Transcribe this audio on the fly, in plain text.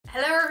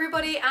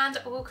everybody and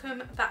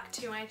welcome back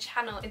to my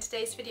channel. In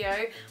today's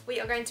video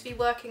we are going to be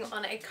working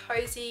on a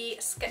cozy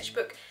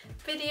sketchbook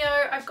video.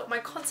 I've got my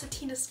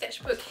concertina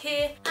sketchbook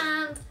here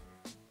and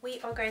we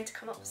are going to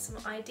come up with some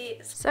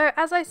ideas. So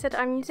as I said,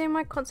 I'm using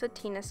my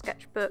concertina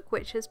sketchbook,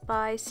 which is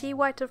by C.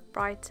 White of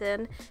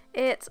Brighton.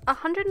 It's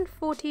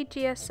 140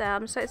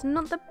 GSM, so it's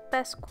not the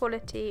best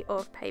quality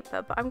of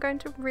paper, but I'm going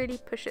to really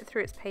push it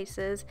through its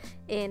paces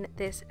in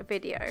this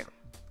video.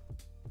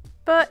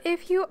 But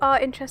if you are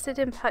interested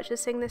in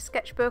purchasing this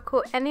sketchbook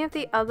or any of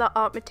the other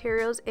art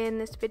materials in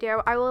this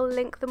video, I will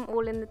link them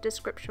all in the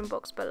description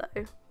box below.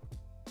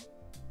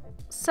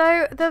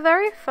 So the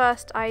very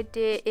first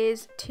idea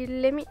is to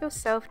limit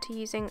yourself to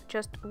using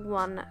just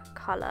one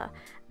colour,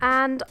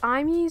 and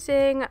I'm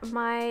using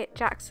my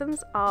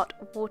Jackson's Art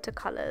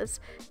watercolours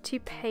to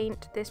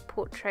paint this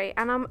portrait,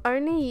 and I'm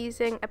only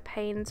using a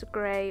Paynes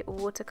grey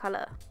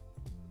watercolour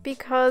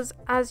because,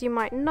 as you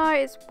might know,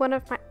 it's one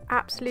of my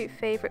absolute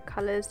favourite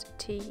colours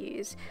to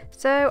use.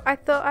 So I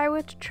thought I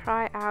would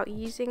try out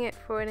using it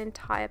for an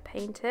entire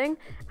painting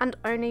and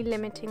only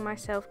limiting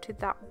myself to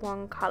that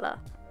one colour.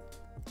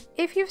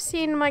 If you've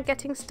seen my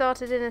getting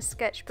started in a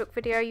sketchbook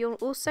video, you'll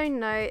also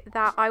know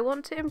that I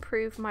want to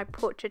improve my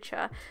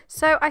portraiture.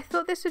 So I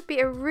thought this would be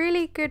a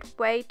really good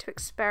way to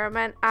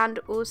experiment and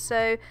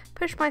also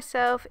push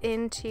myself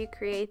into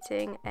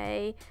creating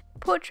a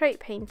portrait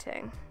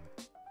painting.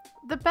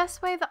 The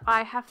best way that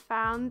I have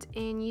found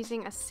in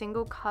using a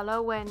single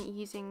colour when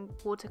using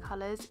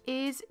watercolours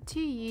is to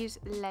use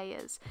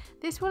layers.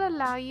 This will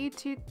allow you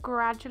to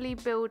gradually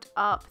build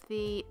up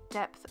the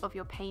depth of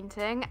your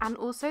painting and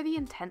also the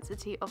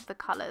intensity of the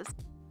colours.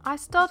 I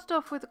started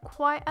off with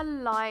quite a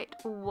light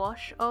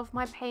wash of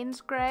my Paynes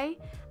grey,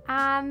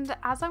 and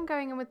as I'm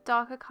going in with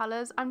darker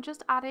colours, I'm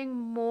just adding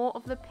more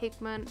of the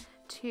pigment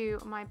to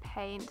my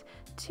paint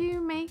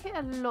to make it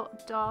a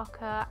lot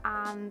darker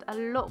and a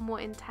lot more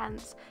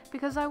intense,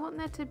 because I want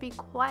there to be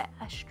quite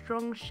a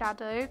strong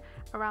shadow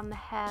around the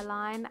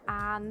hairline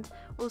and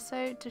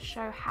also to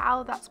show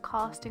how that's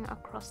casting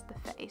across the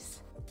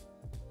face.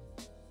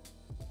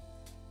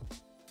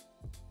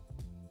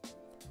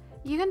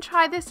 You can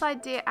try this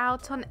idea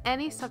out on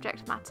any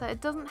subject matter.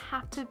 It doesn't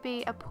have to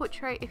be a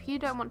portrait if you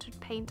don't want to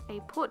paint a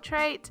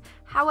portrait.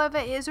 However,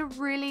 it is a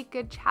really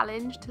good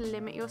challenge to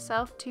limit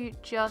yourself to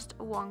just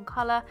one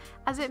colour,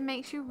 as it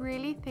makes you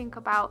really think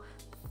about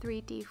the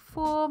 3D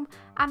form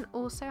and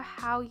also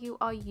how you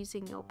are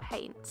using your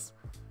paints.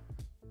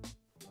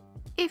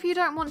 If you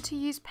don't want to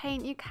use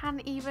paint, you can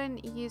even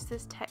use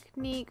this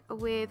technique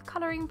with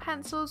colouring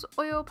pencils,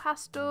 oil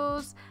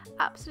pastels,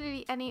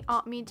 absolutely any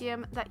art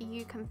medium that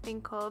you can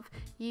think of,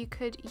 you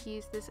could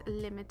use this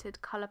limited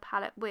colour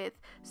palette with.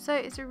 So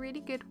it's a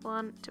really good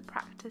one to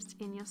practice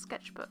in your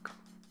sketchbook.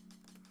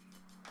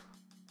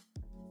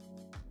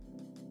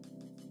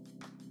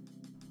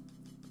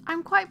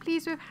 I'm quite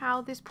pleased with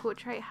how this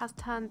portrait has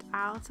turned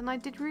out, and I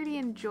did really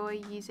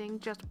enjoy using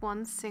just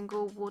one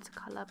single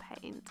watercolour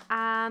paint.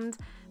 And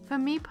for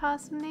me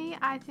personally,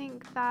 I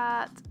think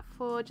that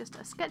for just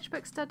a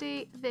sketchbook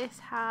study, this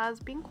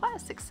has been quite a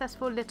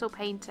successful little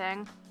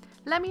painting.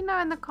 Let me know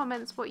in the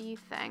comments what you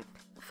think.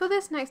 For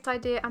this next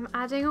idea, I'm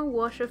adding a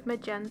wash of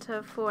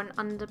magenta for an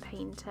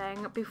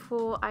underpainting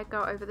before I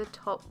go over the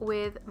top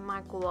with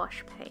my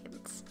gouache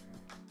paints.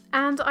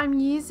 And I'm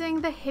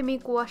using the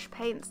Himi gouache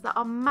paints that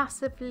are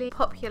massively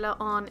popular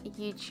on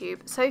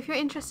YouTube. So if you're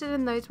interested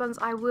in those ones,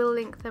 I will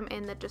link them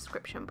in the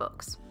description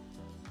box.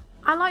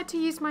 I like to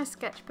use my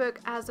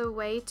sketchbook as a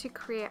way to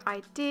create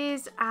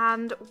ideas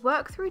and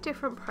work through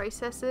different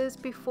processes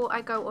before I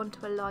go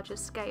onto a larger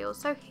scale.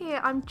 So here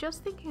I'm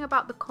just thinking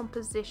about the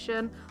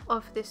composition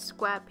of this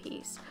square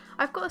piece.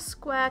 I've got a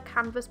square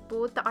canvas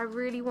board that I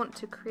really want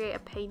to create a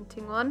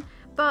painting on,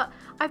 but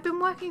I've been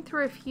working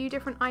through a few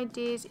different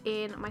ideas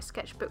in my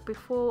sketchbook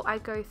before I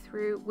go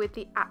through with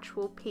the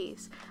actual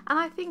piece. And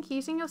I think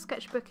using your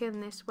sketchbook in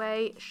this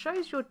way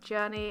shows your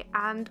journey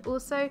and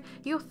also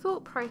your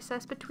thought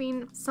process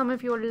between some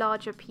of your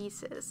larger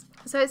pieces.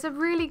 So it's a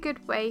really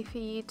good way for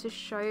you to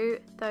show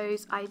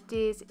those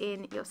ideas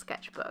in your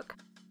sketchbook.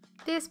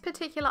 This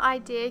particular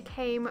idea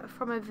came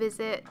from a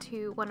visit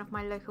to one of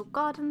my local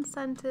garden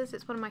centres.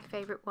 It's one of my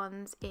favourite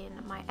ones in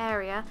my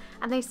area,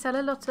 and they sell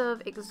a lot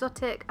of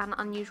exotic and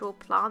unusual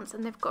plants,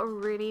 and they've got a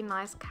really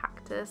nice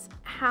cactus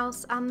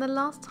house. And the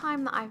last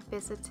time that I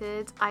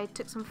visited, I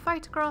took some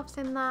photographs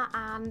in there,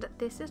 and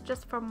this is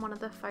just from one of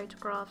the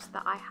photographs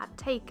that I had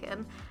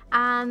taken,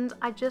 and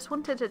I just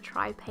wanted to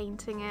try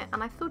painting it,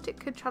 and I thought it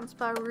could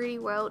transfer really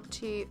well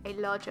to a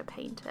larger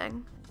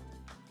painting.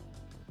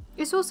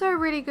 It's also a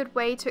really good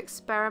way to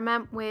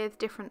experiment with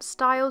different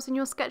styles in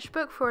your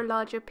sketchbook for a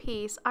larger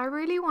piece. I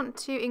really want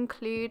to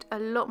include a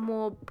lot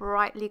more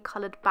brightly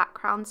coloured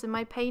backgrounds in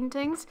my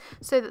paintings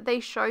so that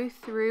they show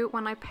through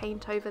when I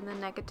paint over the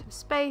negative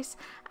space,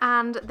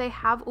 and they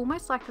have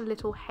almost like a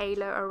little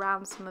halo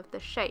around some of the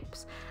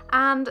shapes.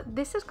 And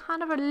this is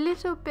kind of a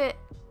little bit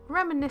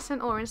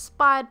reminiscent or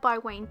inspired by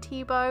Wayne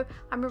Thiebaud.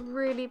 I'm a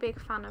really big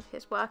fan of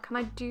his work and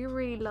I do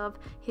really love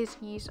his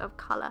use of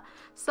colour.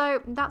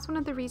 So that's one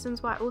of the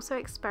reasons why I also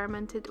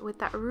experimented with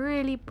that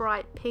really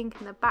bright pink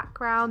in the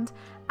background,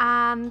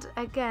 and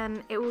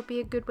again it will be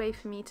a good way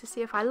for me to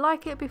see if I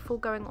like it before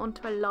going on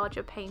to a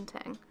larger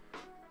painting.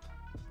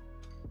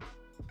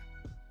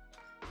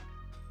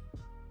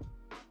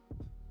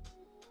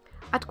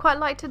 I'd quite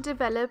like to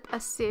develop a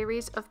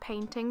series of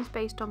paintings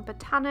based on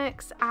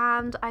botanics,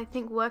 and I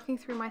think working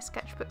through my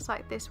sketchbooks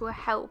like this will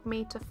help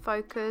me to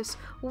focus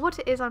what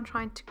it is I'm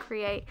trying to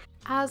create,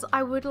 as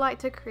I would like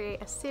to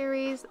create a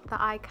series that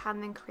I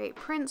can then create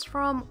prints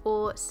from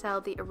or sell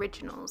the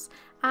originals,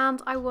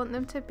 and I want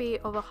them to be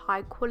of a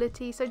high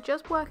quality, so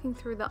just working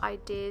through the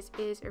ideas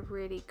is a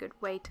really good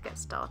way to get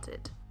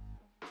started.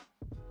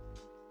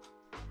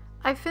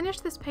 I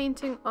finished this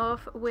painting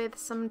off with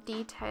some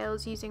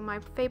details using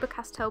my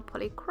Faber-Castell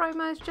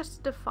polychromos just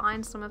to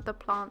define some of the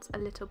plants a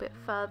little bit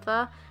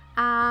further,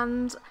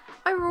 and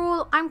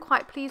overall I'm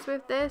quite pleased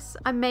with this.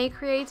 I may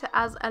create it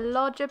as a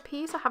larger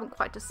piece, I haven't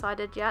quite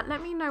decided yet.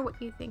 Let me know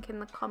what you think in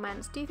the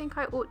comments. Do you think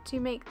I ought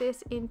to make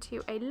this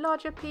into a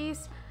larger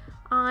piece?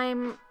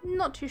 I'm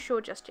not too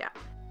sure just yet.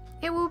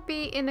 It will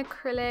be in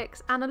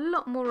acrylics and a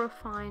lot more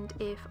refined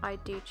if I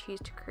do choose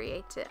to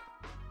create it.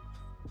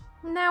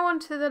 Now on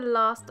to the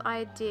last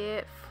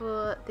idea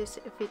for this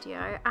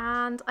video,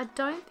 and I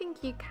don't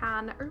think you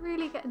can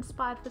really get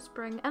inspired for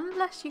spring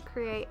unless you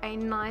create a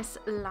nice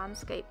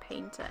landscape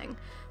painting.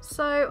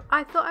 So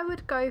I thought I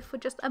would go for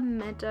just a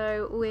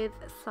meadow with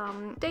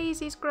some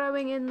daisies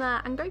growing in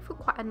there and go for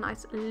quite a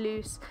nice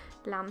loose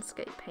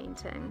landscape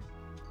painting.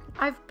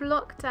 I've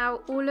blocked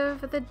out all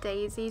of the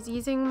daisies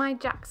using my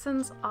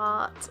Jackson's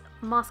Art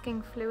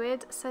masking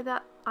fluid so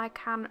that I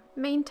can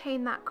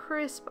maintain that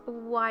crisp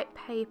white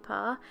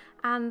paper,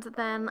 and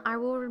then I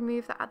will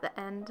remove that at the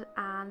end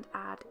and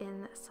add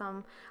in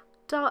some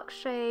dark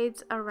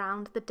shades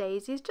around the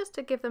daisies just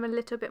to give them a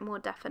little bit more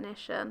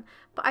definition.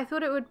 But I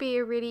thought it would be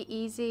a really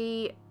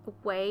easy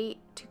way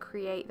to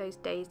create those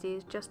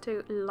daisies, just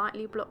to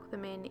lightly block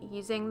them in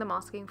using the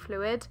masking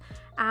fluid,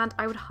 and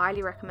I would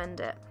highly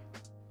recommend it.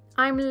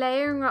 I'm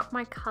layering up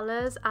my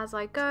colours as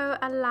I go,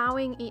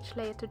 allowing each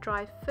layer to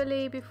dry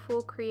fully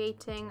before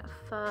creating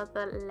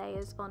further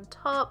layers on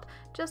top,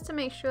 just to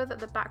make sure that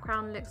the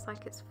background looks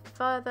like it's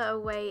further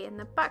away in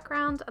the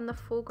background and the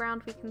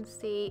foreground we can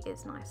see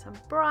is nice and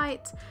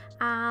bright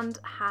and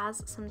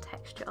has some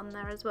texture on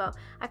there as well.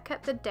 I've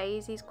kept the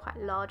daisies quite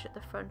large at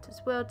the front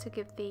as well to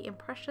give the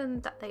impression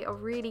that they are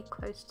really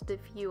close to the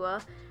viewer,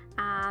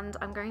 and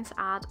I'm going to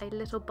add a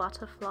little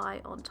butterfly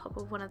on top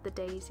of one of the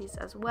daisies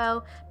as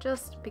well,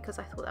 just because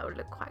I thought that would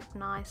look quite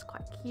nice,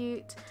 quite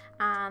cute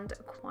and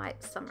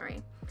quite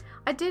summery.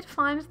 I did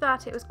find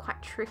that it was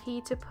quite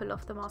tricky to pull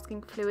off the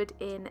masking fluid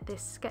in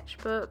this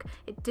sketchbook.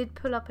 It did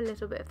pull up a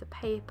little bit of the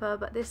paper,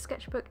 but this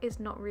sketchbook is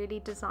not really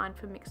designed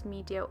for mixed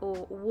media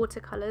or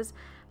watercolours.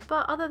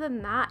 But other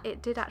than that,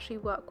 it did actually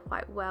work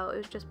quite well. It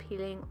was just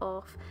peeling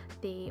off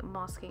the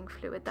masking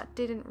fluid that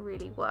didn't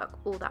really work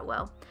all that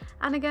well.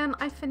 And again,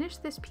 I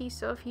finished this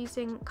piece off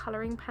using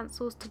colouring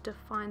pencils to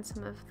define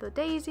some of the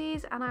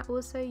daisies, and I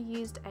also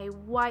used a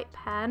white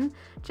pen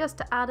just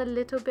to add a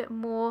little bit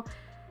more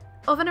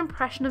of an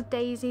impression of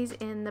daisies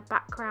in the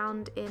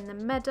background in the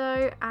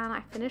meadow, and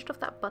I finished off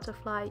that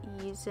butterfly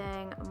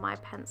using my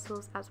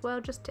pencils as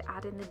well, just to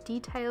add in the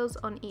details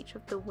on each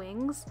of the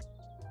wings.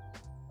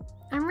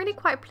 I'm really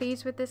quite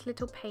pleased with this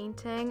little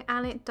painting,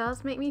 and it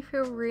does make me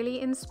feel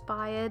really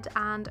inspired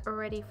and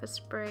ready for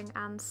spring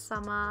and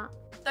summer.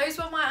 Those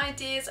were my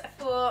ideas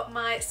for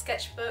my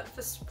sketchbook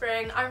for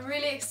spring. I'm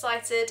really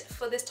excited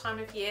for this time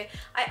of year.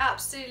 I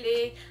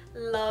absolutely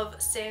love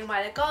seeing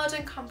my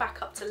garden come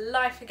back up to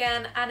life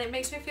again, and it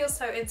makes me feel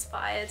so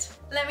inspired.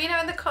 Let me know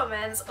in the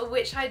comments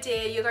which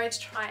idea you're going to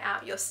try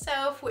out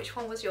yourself, which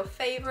one was your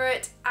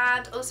favourite,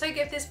 and also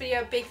give this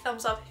video a big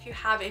thumbs up if you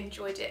have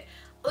enjoyed it.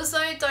 Also,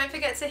 don't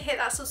forget to hit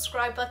that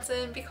subscribe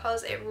button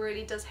because it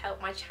really does help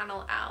my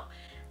channel out,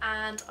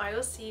 and I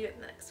will see you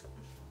in the next one.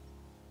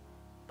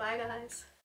 Bye guys.